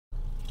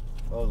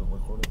Oh, is it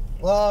recording?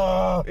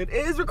 Oh! It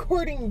is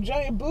recording,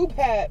 giant boob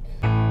hat.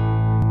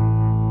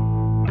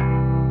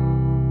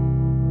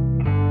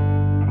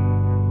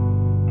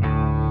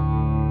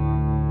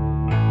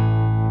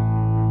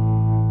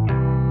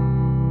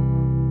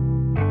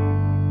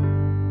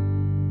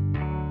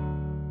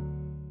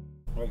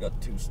 I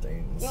got 2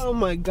 stains. Oh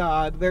my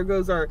god, there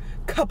goes our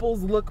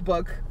couples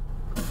lookbook.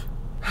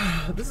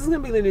 This is gonna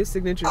be the new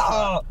signature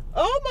shot.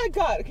 Oh my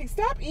god, okay,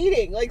 stop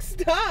eating. Like,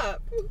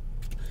 stop.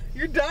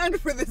 You're done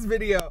for this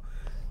video.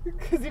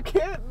 Because you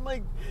can't,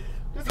 like,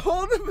 just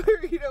hold the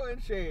burrito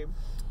in shame.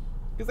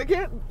 Because I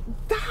can't,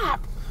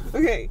 stop.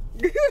 Okay.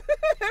 I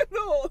have to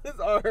hold his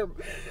arm.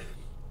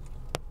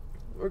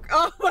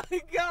 Oh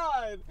my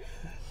god.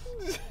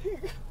 Give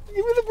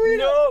me the burrito.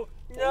 No,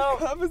 no. I'm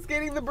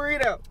confiscating the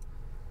burrito.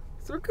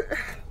 So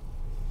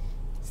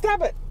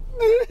stop it.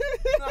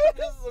 I'm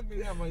just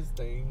looking at my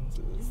stains.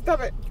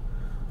 Stop it.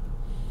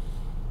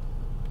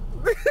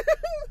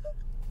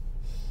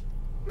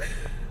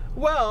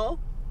 Well,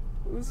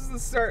 this is the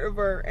start of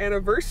our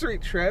anniversary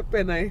trip,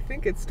 and I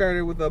think it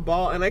started with a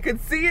ball, and I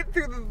could see it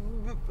through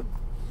the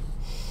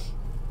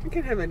I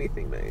can't have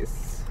anything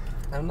nice.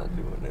 I'm not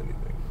doing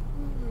anything.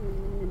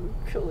 I'm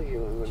gonna kill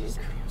you. I'm gonna Just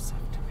be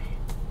yourself to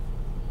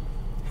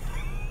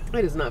me.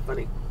 It is not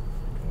funny.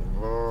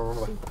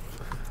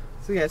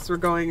 So yes, we're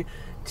going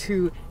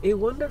to a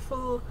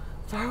wonderful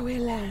faraway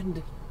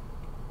land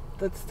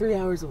that's 3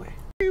 hours away.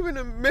 Even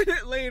a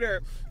minute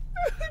later,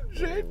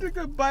 Jay took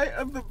a bite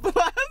of the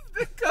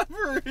plastic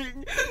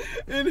covering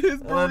in his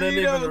burrito. I didn't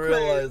even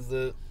realize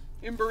it.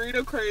 In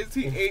burrito craze,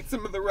 he ate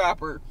some of the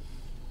wrapper.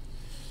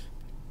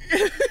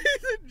 He's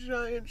a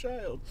giant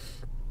child.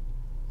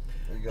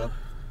 I got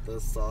the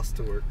sauce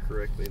to work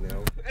correctly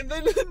now. And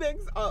then the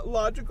next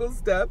logical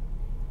step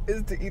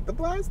is to eat the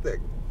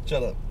plastic.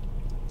 Shut up.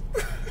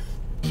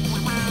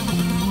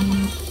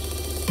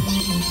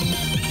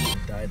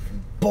 Died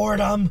from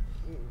boredom.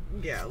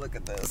 Yeah, look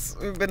at this.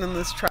 We've been in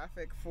this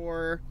traffic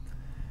for,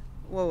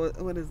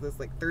 what is this,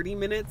 like 30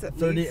 minutes at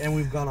 30, least? and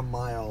we've gone a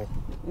mile.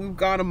 We've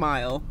gone a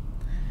mile.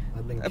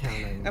 I've been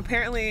counting.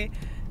 Apparently,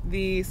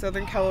 the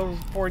Southern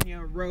California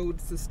road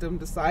system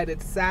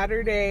decided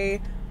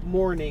Saturday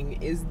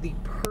morning is the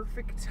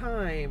perfect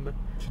time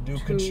to do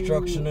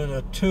construction in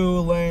a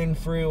 2-lane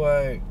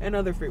freeway. And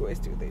other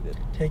freeways too, they did.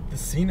 Take the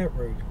scenic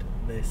route,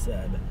 they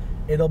said.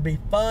 It'll be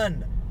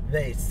fun,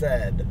 they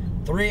said.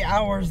 3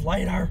 hours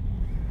later.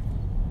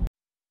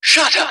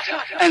 Shut up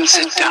and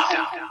sit down.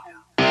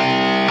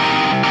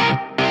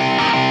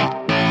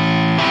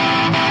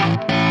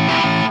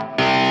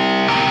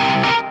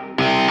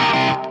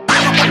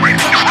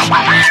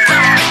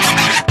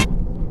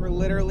 We're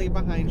literally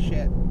behind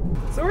shit.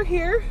 So we're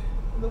here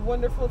in the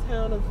wonderful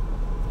town of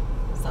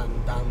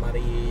Santa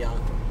Maria.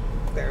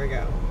 There we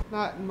go.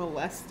 Not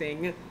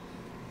molesting.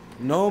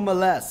 No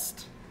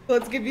molest.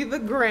 Let's give you the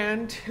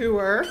grand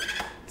tour.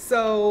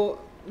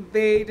 So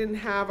they didn't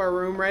have our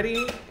room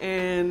ready,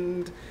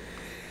 and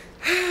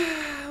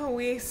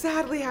we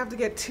sadly have to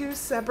get 2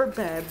 separate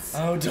beds.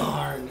 Oh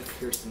darn.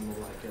 Kirsten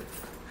will like it.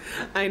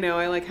 I know,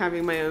 I like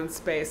having my own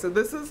space. So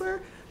this is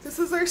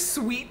our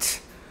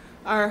suite,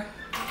 our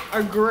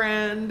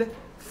grand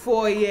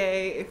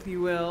foyer, if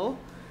you will.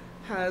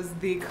 Has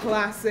the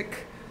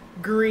classic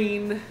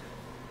green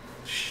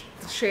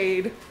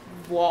shade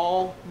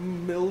wall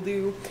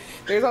mildew.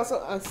 There's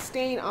also a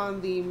stain on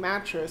the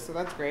mattress, so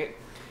that's great.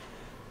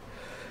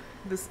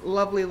 This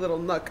lovely little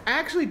nook. I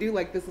actually do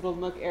like this little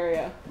nook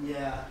area.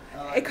 Yeah.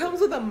 It comes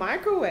with a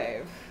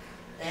microwave.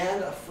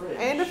 And a fridge.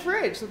 And a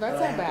fridge, so that's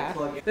not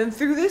bad. Then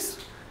through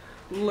this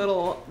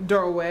little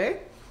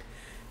doorway,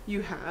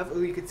 you have,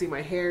 oh, you can see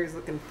my hair is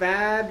looking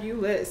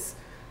fabulous.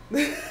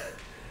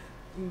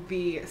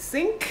 The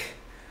sink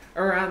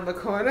around the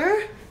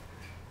corner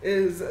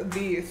is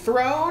the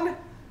throne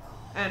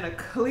and a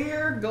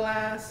clear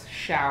glass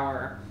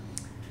shower.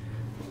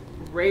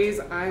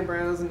 Raise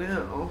eyebrows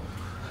now.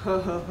 Ho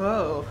ho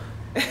ho.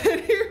 And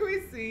here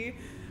we see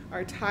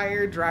our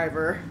tired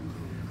driver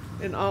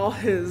in all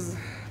his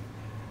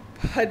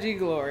pudgy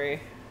glory.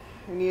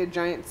 I need a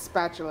giant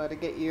spatula to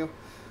get you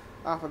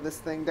off of this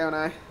thing, don't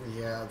I?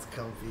 Yeah, it's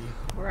comfy.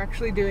 We're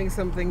actually doing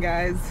something,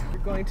 guys. We're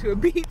going to a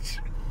beach.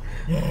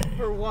 Yay.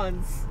 For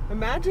once.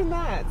 Imagine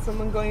that.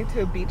 Someone going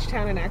to a beach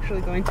town and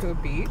actually going to a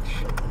beach.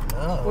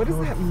 Oh, What is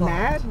that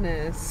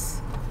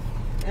madness?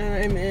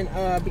 And I'm in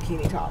a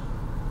bikini top.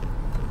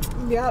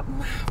 Yep.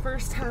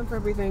 First time for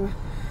everything.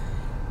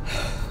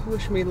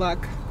 Wish me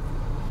luck.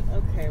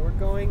 Okay, we're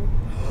going.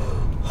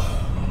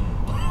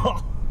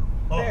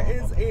 There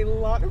is a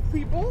lot of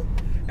people,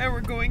 and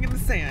we're going in the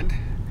sand.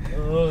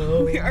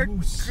 We are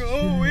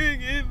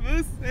going in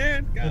the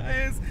sand,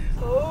 guys.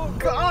 Oh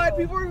God,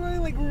 people are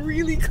going like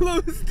really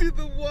close to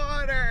the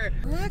water.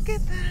 Look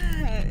at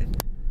that.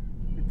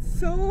 It's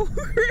so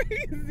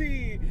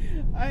crazy.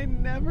 I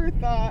never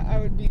thought I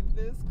would be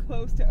this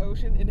close to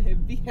ocean in a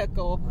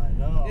vehicle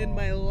in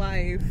my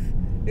life.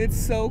 It's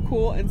so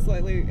cool and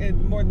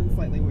more than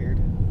slightly weird.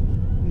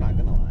 I'm not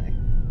gonna lie.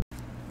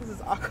 This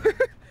is awkward.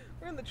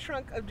 We're in the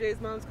trunk of Jay's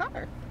mom's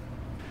car.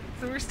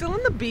 So we're still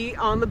on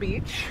the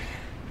beach,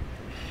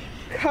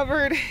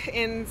 covered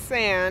in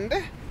sand.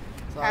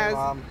 Sorry,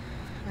 Mom.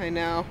 I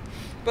know.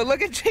 But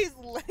look at Jay's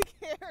leg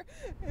hair.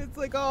 It's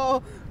like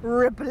all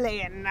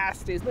ripply and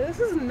nasty. But this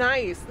is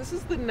nice. This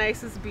is the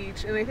nicest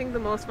beach, and I think the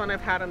most fun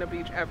I've had on a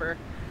beach ever.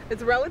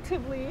 It's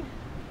relatively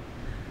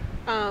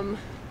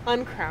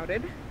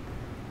uncrowded.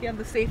 You have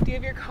the safety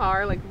of your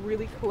car like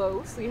really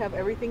close, so you have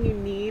everything you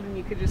need, and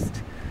you could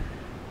just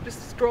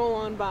stroll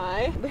on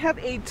by. They have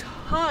a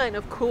ton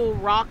of cool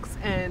rocks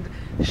and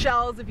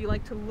shells if you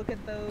like to look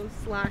at those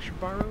 /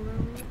 borrow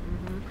those.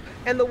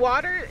 And the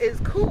water is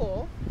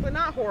cool, but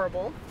not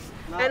horrible.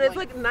 And it's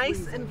like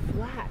nice and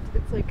flat.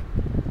 It's like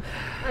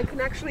I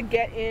can actually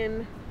get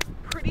in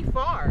pretty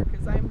far,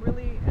 because I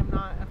really am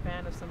not a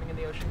fan of swimming in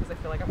the ocean because I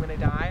feel like I'm gonna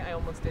die. I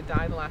almost did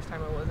die the last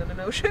time I was in an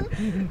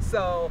ocean.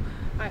 So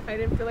I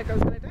didn't feel like I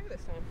was gonna die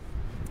this time.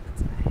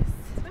 That's nice.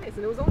 It's nice,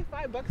 and it was only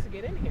 $5 to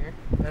get in here.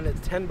 And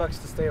it's $10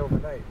 to stay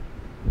overnight.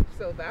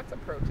 So that's a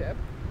pro tip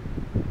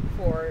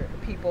for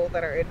people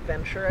that are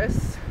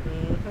adventurous.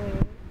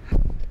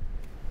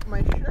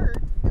 My shirt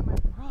and my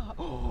bra.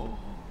 Oh,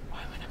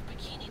 I'm in a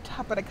bikini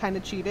top, but I kind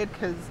of cheated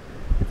because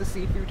it's a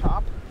see-through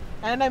top.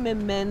 And I'm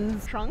in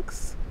men's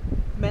trunks.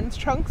 Men's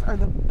trunks are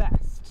the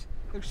best.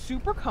 They're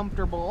super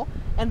comfortable,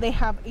 and they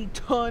have a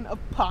ton of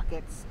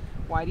pockets.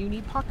 Why do you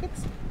need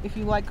pockets? If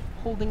you like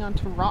holding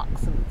onto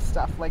rocks and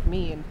stuff like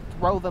me and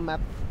throw them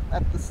at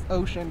this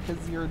ocean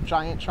because you're a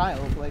giant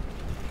child. Like,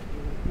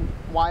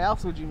 why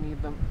else would you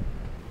need them?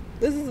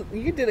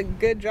 You did a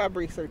good job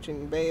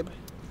researching, babe.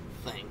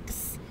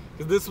 Thanks.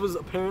 Because this was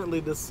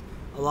apparently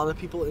a lot of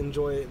people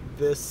enjoy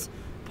this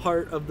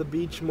part of the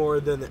beach more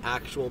than the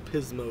actual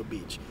Pismo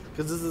beach.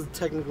 Because this is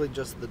technically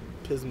just the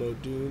Pismo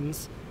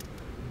dunes,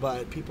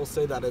 but people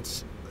say that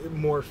it's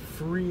more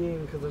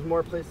freeing because there's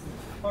more places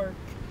to park.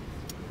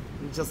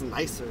 It's just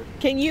nicer.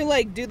 Can you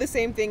like do the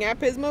same thing at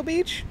Pismo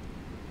Beach?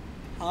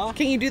 Huh?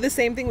 Can you do the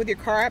same thing with your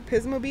car at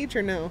Pismo Beach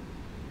or no?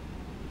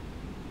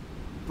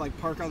 Like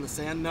park on the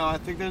sand? No, I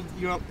think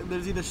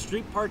there's either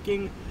street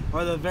parking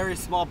or the very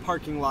small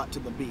parking lot to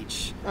the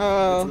beach.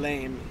 Oh. It's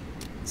lame.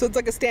 So it's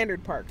like a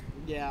standard park.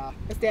 Yeah.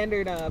 A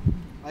standard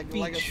Like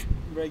beach.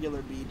 a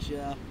regular beach,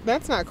 yeah.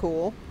 That's not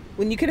cool.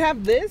 When you could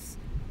have this,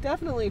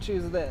 definitely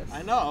choose this.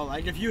 I know.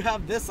 Like if you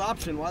have this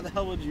option, why the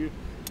hell would you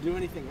do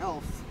anything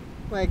else?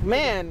 Like,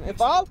 man, if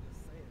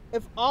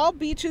all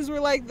beaches were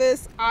like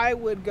this, I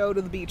would go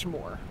to the beach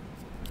more.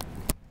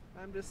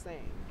 I'm just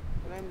saying.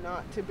 And I'm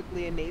not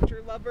typically a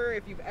nature lover.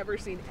 If you've ever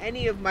seen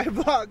any of my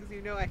vlogs,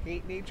 you know I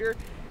hate nature.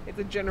 It's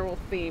a general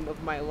theme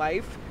of my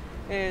life.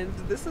 And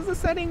this is a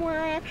setting where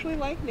I actually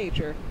like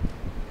nature.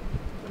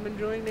 I'm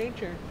enjoying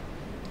nature.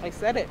 I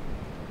said it.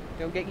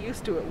 Don't get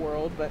used to it,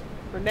 world, but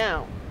for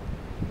now,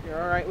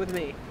 you're alright with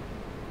me.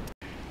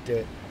 Do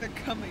it. They're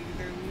coming.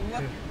 They're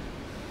looking.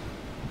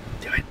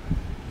 Do it.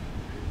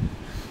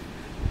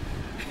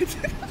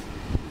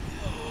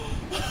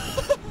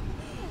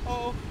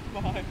 Oh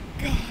my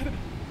god.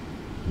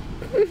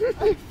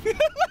 I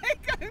feel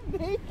like I'm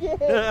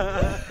naked.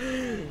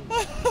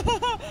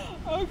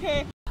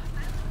 Okay.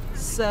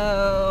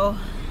 So,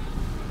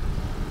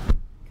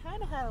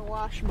 kind of had to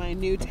wash my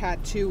new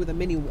tattoo with a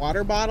mini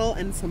water bottle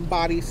and some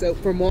body soap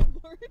from Walmart.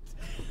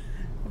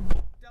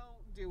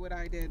 Don't do what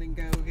I did and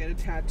go get a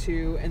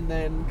tattoo and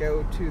then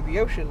go to the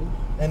ocean.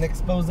 And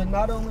expose it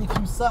not only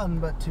to sun,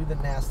 but to the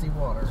nasty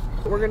water.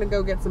 We're gonna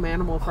go get some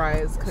animal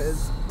fries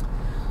because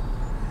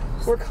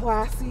we're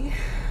classy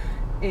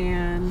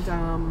and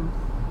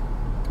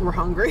we're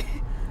hungry.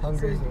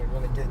 Hungry, so we're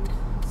gonna get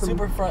not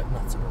super fries.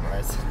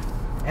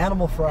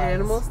 Animal fries.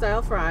 Animal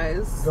style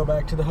fries. Go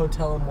back to the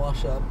hotel and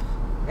wash up.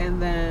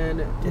 And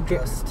then get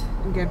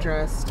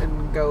dressed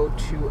and go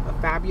to a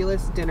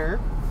fabulous dinner.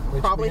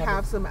 Which probably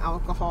have some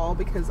alcohol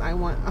because I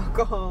want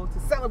alcohol to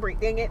celebrate,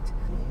 dang it.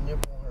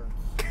 Nipple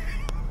hurts.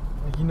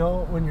 Like, you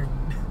know when your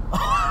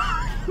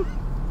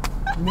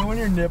when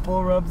your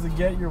nipple rubs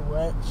against your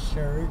wet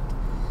shirt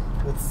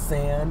with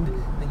sand,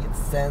 they get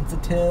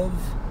sensitive.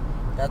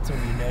 That's when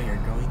you know you're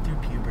going through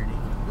puberty.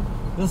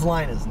 This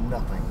line is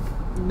nothing.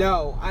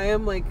 No, I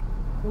am like,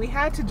 we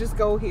had to just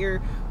go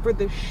here for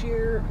the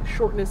sheer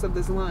shortness of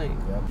this line.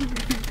 Yep.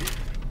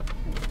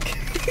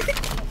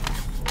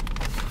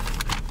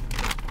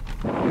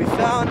 We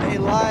found a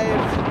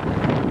live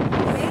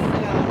sand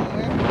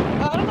dollar.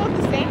 I don't know if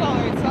the sand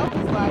dollar itself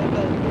is live,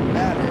 but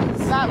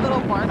that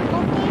little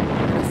barnacle thing.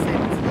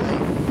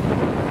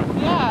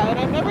 Yeah, and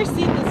I've never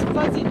seen this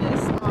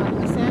fuzziness on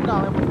a sand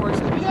dollar before,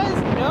 so if you guys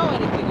know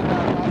anything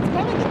about that, it's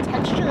kind of like the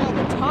texture of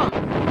a tongue.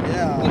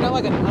 Yeah. You know,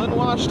 like an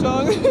unwashed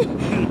tongue?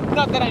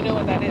 Not that I know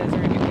what that is or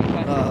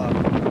anything, but...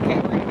 Okay,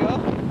 we're gonna go.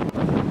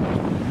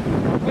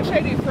 What should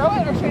I do, throw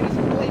it or should I just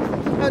place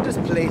it? I'll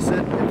just place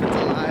it if it's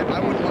alive. I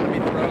wouldn't want to be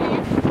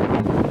thrown.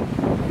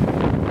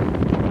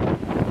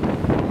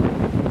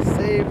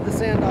 Save the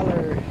sand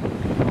dollar.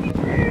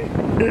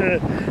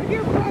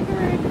 Your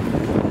brethren.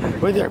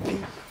 With your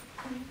people.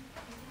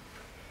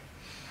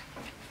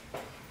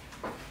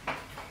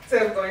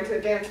 Instead of going to a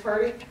dance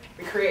party,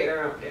 we create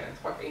our own dance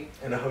party.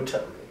 In a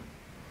hotel room.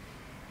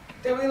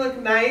 Don't we look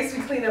nice?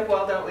 We clean up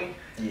well, don't we?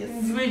 Yes.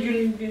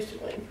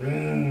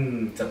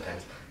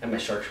 Sometimes. And my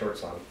shark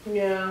shorts on.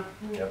 Yeah.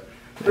 Yep.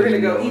 We're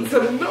gonna go eat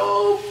some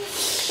nope.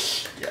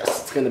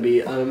 Yes, it's gonna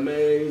be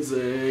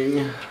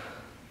amazing.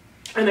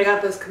 And I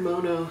got this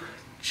kimono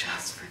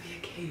just for the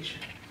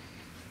occasion.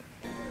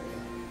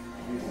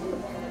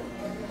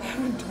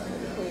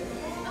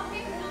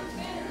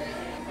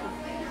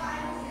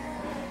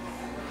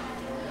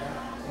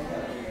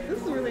 This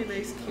is a really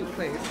nice, cute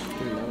place.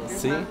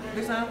 See?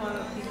 There's not a lot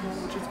of people,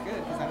 which is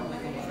good because I don't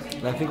like a lot of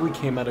people. I think we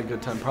came at a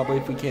good time. Probably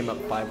if we came at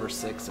 5 or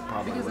 6, it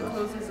probably Because would it have.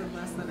 closes in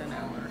less than an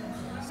hour.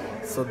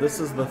 So this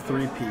is the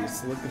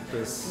 3-piece. Look at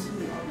this.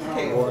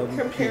 Okay, One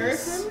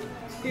comparison? piece.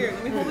 Here,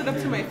 let me hold it up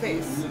to my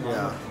face.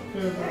 Yeah.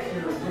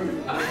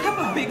 I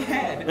have a big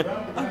head.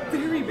 A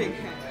very big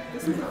head.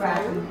 This is a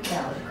phone. It's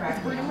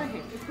burning my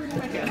hand. It's burning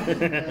my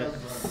hand.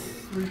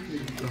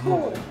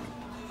 Oh.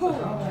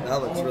 Oh.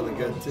 That looks really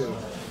good too.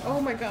 Oh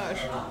my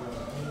gosh.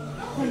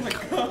 Oh my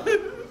god.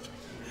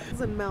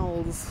 And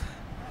Mel's.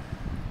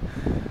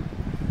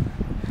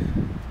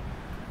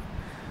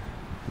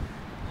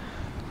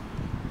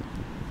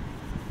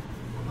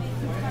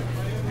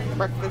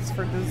 Breakfast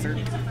for dessert.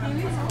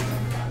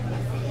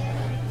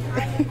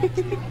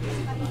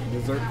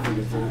 Dessert for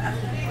dessert.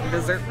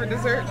 Dessert for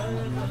dessert?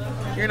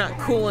 You're not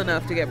cool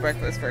enough to get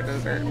breakfast for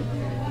dessert.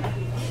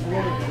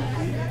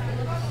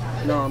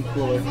 No, I'm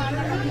cooler.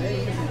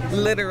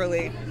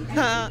 Literally.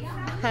 Ha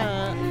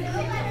ha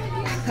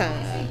ha.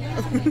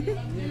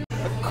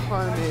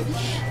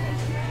 Carnage.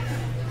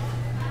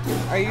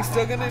 Are you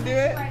still gonna do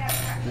it?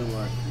 Do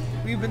what?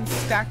 We've been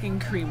stacking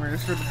creamers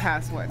for the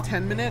past, what,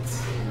 10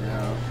 minutes?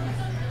 Yeah.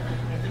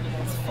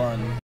 It's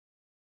fun.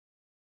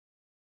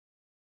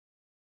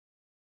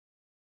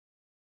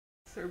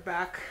 So we're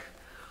back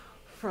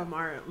from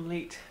our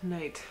late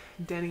night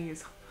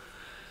Denny's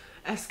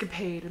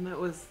escapade, and that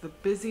was the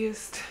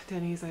busiest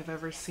Denny's I've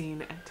ever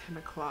seen at 10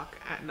 o'clock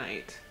at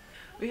night.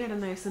 We had a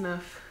nice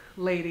enough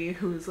lady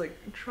who was like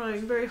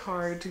trying very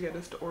hard to get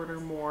us to order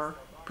more,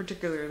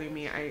 particularly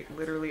me. I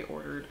literally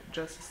ordered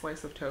just a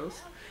slice of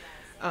toast,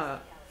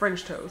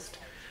 French toast,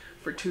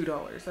 for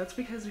 $2. That's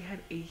because we had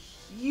a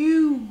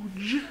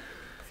huge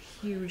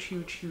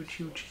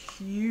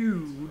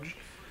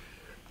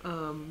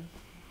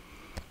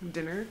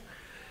dinner,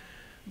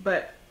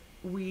 but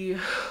we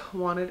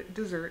wanted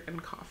dessert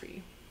and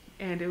coffee,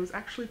 and it was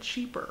actually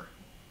cheaper.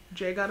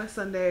 Jay got a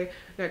sundae,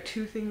 got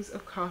 2 things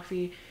of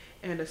coffee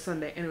and a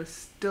sundae, and it was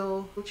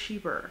still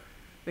cheaper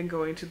than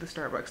going to the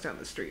Starbucks down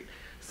the street.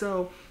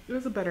 So it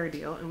was a better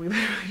deal, and we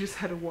literally just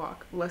had to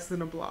walk less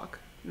than a block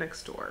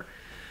next door.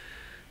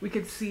 We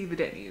could see the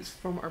Denny's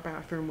from our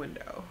bathroom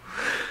window.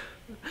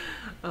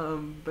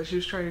 But she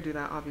was trying to do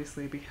that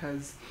obviously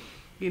because,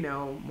 you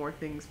know, more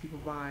things people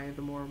buy,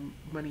 the more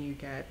money you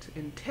get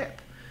in tip.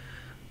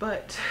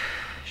 But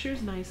she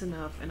was nice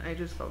enough, and I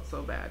just felt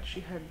so bad.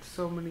 She had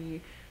so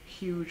many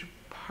huge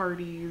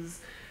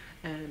parties,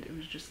 and it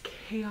was just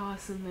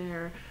chaos in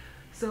there.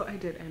 So I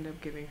did end up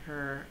giving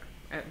her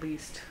at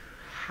least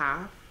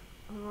half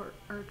of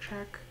our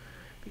check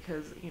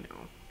because, you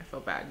know, I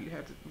felt bad. You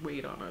had to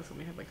wait on us, and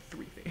we had like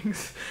 3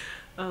 things.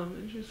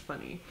 It's just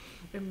funny.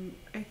 And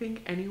I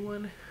think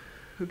anyone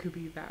who could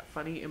be that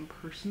funny and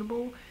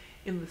personable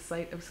in the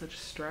sight of such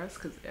stress,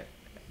 because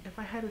if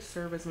I had to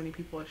serve as many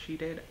people as she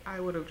did, I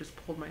would have just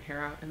pulled my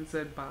hair out and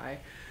said bye.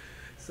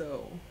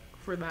 So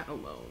for that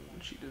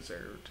alone, she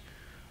deserved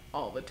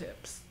all the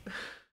tips.